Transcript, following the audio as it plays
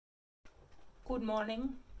Good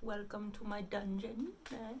morning. Welcome to my dungeon.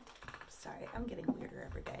 Sorry, I'm getting weirder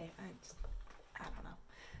every day. I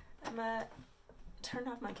don't know. I'm turned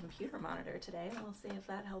off my computer monitor today. We'll see if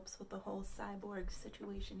that helps with the whole cyborg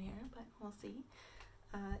situation here, but we'll see.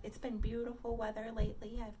 It's been beautiful weather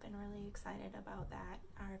lately. I've been really excited about that.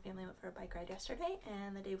 Our family went for a bike ride yesterday,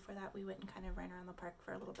 and the day before that we went and kind of ran around the park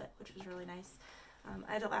for a little bit, which was really nice.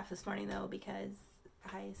 I had to laugh this morning though because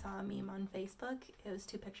I saw a meme on Facebook. It was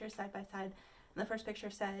two pictures side by side. And the first picture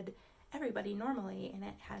said, everybody normally, and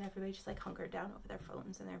it had everybody just like hunkered down over their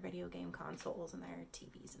phones and their video game consoles and their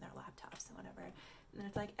TVs and their laptops and whatever. And then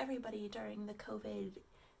it's like everybody during the COVID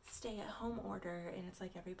stay-at-home order, and it's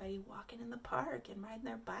like everybody walking in the park and riding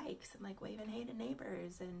their bikes and like waving hey to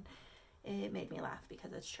neighbors, and it made me laugh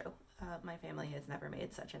because it's true. My family has never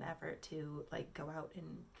made such an effort to like go out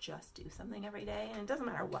and just do something every day, and it doesn't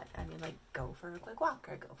matter what. I mean, like go for a quick walk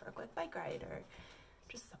or go for a quick bike ride or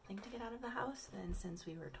just something to get out of the house. And since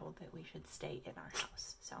we were told that we should stay in our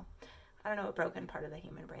house, so I don't know what broken part of the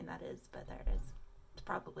human brain that is, but there it is. It's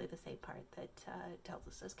probably the same part that tells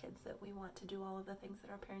us as kids that we want to do all of the things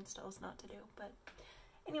that our parents tell us not to do. But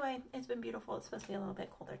anyway, it's been beautiful. It's supposed to be a little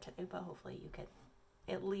bit colder today, but hopefully you could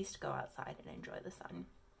at least go outside and enjoy the sun.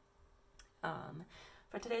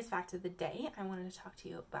 For today's fact of the day, I wanted to talk to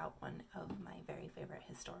you about one of my very favorite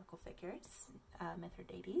historical figures,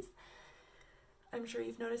 Mithridates. I'm sure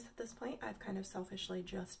you've noticed at this point, I've kind of selfishly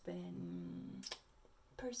just been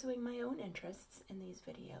pursuing my own interests in these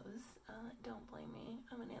videos. Don't blame me.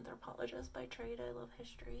 I'm an anthropologist by trade. I love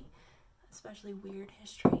history, especially weird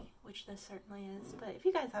history, which this certainly is. But if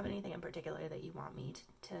you guys have anything in particular that you want me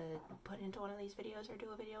to put into one of these videos or do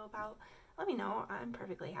a video about, let me know. I'm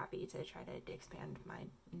perfectly happy to try to expand my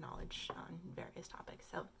knowledge on various topics.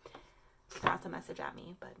 So pass a message at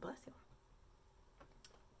me, but bless you.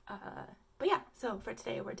 But yeah, so for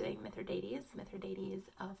today we're doing Mithridates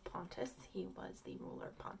of Pontus. He was the ruler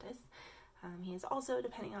of Pontus. He is also,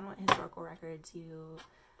 depending on what historical records you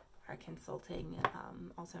are consulting,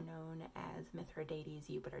 also known as Mithridates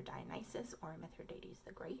Eupator Dionysius or Mithridates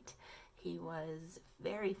the Great. He was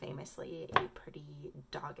very famously a pretty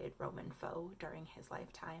dogged Roman foe during his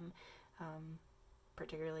lifetime,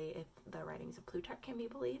 particularly if the writings of Plutarch can be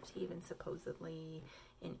believed. He even supposedly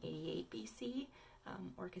in 88 BC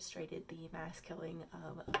orchestrated the mass killing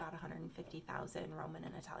of about 150,000 Roman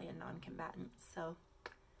and Italian non-combatants. So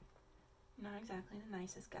not exactly the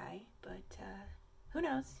nicest guy, but who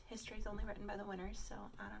knows? History's only written by the winners, so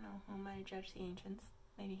I don't know. Who am I to judge the ancients?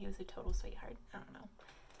 Maybe he was a total sweetheart. I don't know.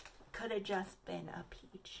 Could have just been a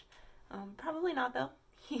peach. Probably not, though.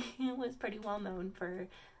 He was pretty well known for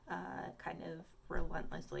kind of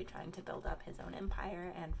relentlessly trying to build up his own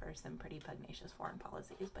empire and for some pretty pugnacious foreign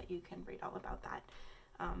policies, but you can read all about that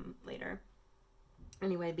later.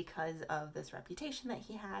 Anyway, because of this reputation that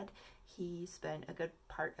he had, he spent a good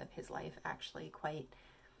part of his life actually quite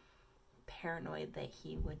paranoid that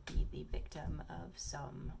he would be the victim of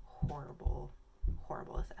some horrible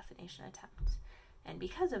assassination attempt. And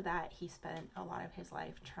because of that, he spent a lot of his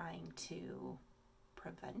life trying to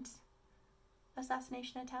prevent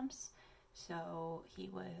assassination attempts. So he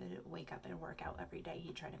would wake up and work out every day.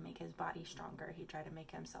 He'd try to make his body stronger. He'd try to make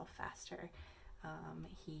himself faster.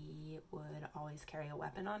 He would always carry a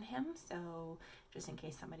weapon on him, so just in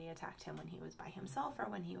case somebody attacked him when he was by himself or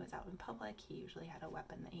when he was out in public, he usually had a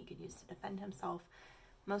weapon that he could use to defend himself.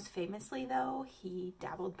 Most famously, though, he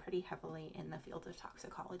dabbled pretty heavily in the field of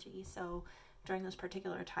toxicology. So during this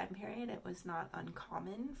particular time period, it was not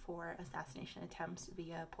uncommon for assassination attempts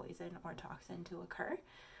via poison or toxin to occur.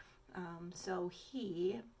 So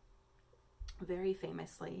he very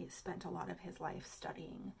famously spent a lot of his life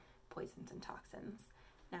studying poisons and toxins.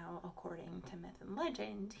 Now, according to myth and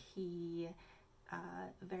legend, he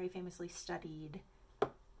very famously studied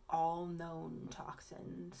all known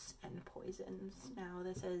toxins and poisons. Now,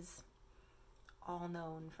 this is all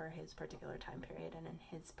known for his particular time period and in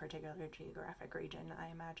his particular geographic region, I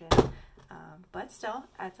imagine. But still,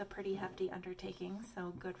 that's a pretty hefty undertaking,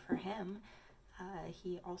 so good for him.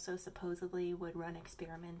 He also supposedly would run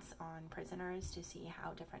experiments on prisoners to see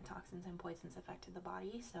how different toxins and poisons affected the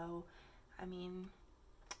body. So, I mean,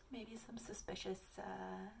 maybe some suspicious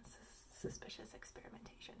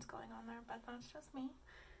experimentations going on there, but that's just me.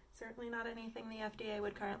 Certainly not anything the FDA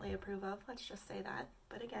would currently approve of, let's just say that.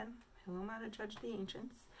 But again, who am I to judge the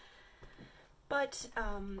ancients? But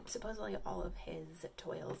supposedly all of his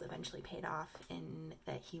toils eventually paid off in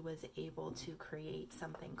that he was able to create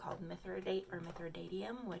something called Mithridate or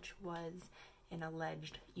Mithridatium, which was an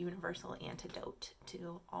alleged universal antidote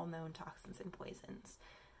to all known toxins and poisons.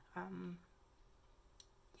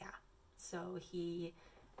 So he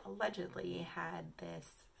allegedly had this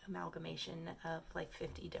amalgamation of like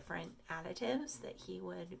 50 different additives that he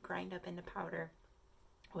would grind up into powder,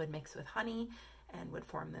 would mix with honey, and would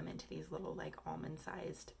form them into these little like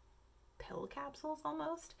almond-sized pill capsules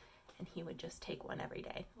almost, and he would just take one every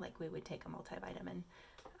day like we would take a multivitamin.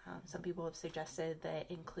 Some people have suggested that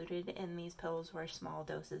included in these pills were small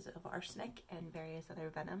doses of arsenic and various other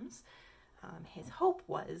venoms. His hope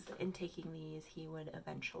was that in taking these, he would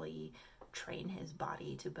eventually train his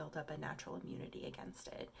body to build up a natural immunity against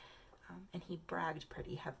it. And he bragged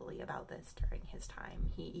pretty heavily about this during his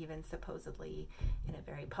time. He even supposedly, in a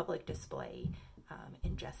very public display,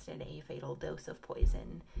 ingested a fatal dose of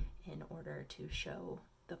poison in order to show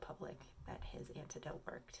the public that his antidote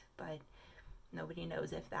worked. But nobody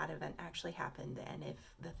knows if that event actually happened and if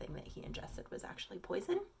the thing that he ingested was actually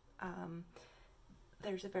poison.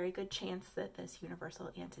 There's a very good chance that this universal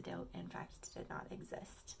antidote, in fact, did not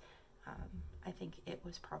exist. I think it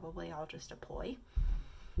was probably all just a ploy,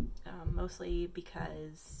 mostly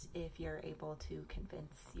because if you're able to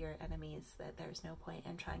convince your enemies that there's no point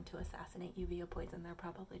in trying to assassinate you via poison, they're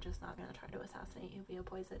probably just not going to try to assassinate you via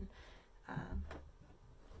poison.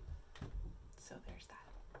 So there's that.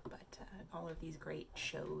 But all of these great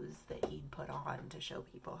shows that he'd put on to show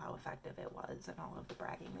people how effective it was, and all of the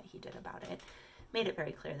bragging that he did about it, made it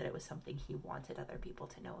very clear that it was something he wanted other people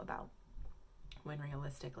to know about. When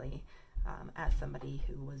realistically, as somebody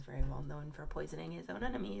who was very well known for poisoning his own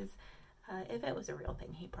enemies, if it was a real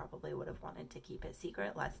thing, he probably would have wanted to keep it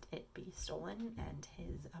secret lest it be stolen and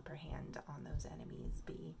his upper hand on those enemies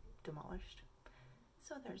be demolished.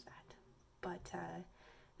 So there's that. But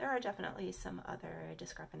there are definitely some other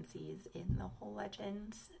discrepancies in the whole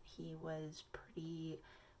legend. He was pretty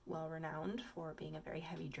well renowned for being a very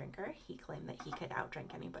heavy drinker. He claimed that he could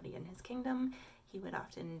outdrink anybody in his kingdom. He would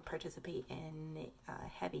often participate in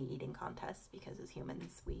heavy eating contests because as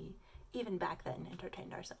humans, we, even back then,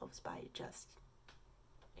 entertained ourselves by just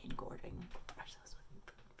engorging ourselves with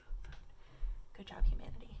food. Good job,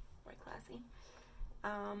 humanity. We're classy.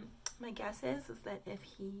 My guess is that if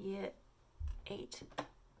he ate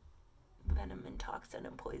venom and toxin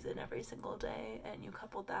and poison every single day, and you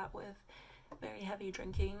coupled that with very heavy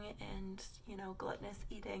drinking and, gluttonous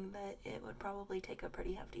eating, that it would probably take a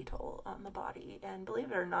pretty hefty toll on the body. And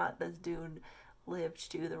believe it or not, this dude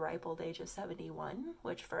lived to the ripe old age of 71,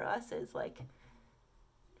 which for us is like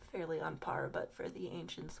fairly on par, but for the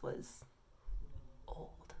ancients was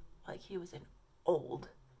old. Like, he was an old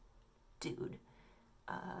dude.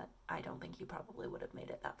 I don't think he probably would have made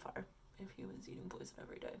it that far if he was eating poison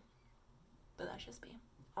every day. But that's just me.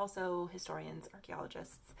 Also, historians,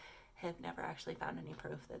 archaeologists have never actually found any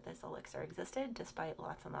proof that this elixir existed, despite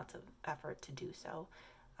lots and lots of effort to do so.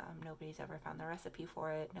 Nobody's ever found the recipe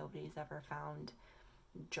for it. Nobody's ever found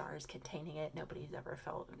jars containing it. Nobody's ever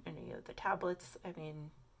found any of the tablets. I mean,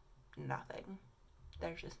 nothing.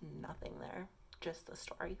 There's just nothing there. Just the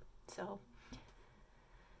story. So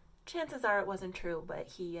chances are it wasn't true, but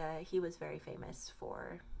he was very famous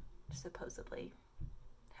for supposedly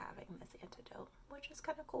having this antidote, which is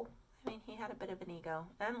kind of cool. I mean, he had a bit of an ego,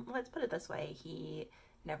 and let's put it this way, he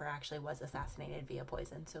never actually was assassinated via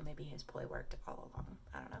poison, so maybe his ploy worked all along.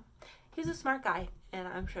 I don't know. He's a smart guy, and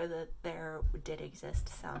I'm sure that there did exist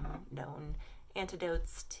some known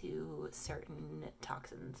antidotes to certain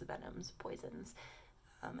toxins, venoms, poisons,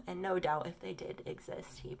 and no doubt if they did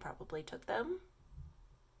exist, he probably took them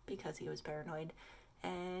because he was paranoid.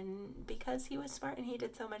 And because he was smart and he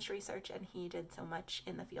did so much research and he did so much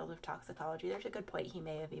in the field of toxicology, there's a good point he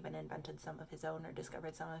may have even invented some of his own or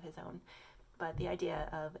discovered some of his own. But the idea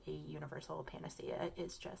of a universal panacea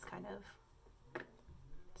is just kind of,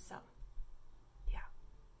 so, yeah.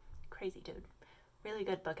 Crazy dude. Really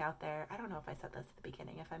good book out there. I don't know if I said this at the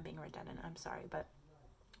beginning. If I'm being redundant, I'm sorry. But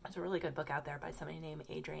there's a really good book out there by somebody named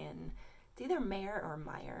Adrian. It's either Mayer or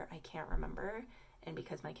Meyer. I can't remember. And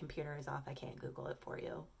because my computer is off, I can't Google it for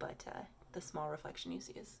you. But the small reflection you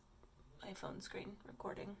see is my phone screen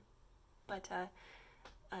recording. But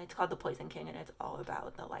it's called The Poison King, and it's all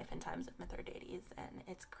about the life and times of Mithridates. And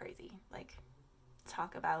it's crazy. Like,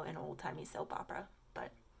 talk about an old-timey soap opera.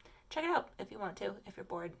 But check it out if you want to, if you're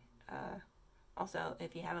bored. Also,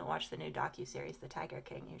 if you haven't watched the new docuseries, The Tiger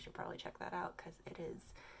King, you should probably check that out, because it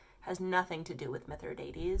has nothing to do with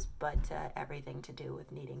Mithridates, but everything to do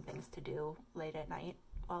with needing things to do late at night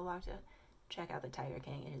while locked up. Check out The Tiger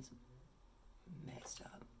King. It is messed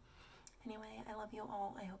up. Anyway, I love you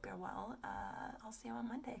all. I hope you're well. I'll see you on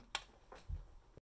Monday.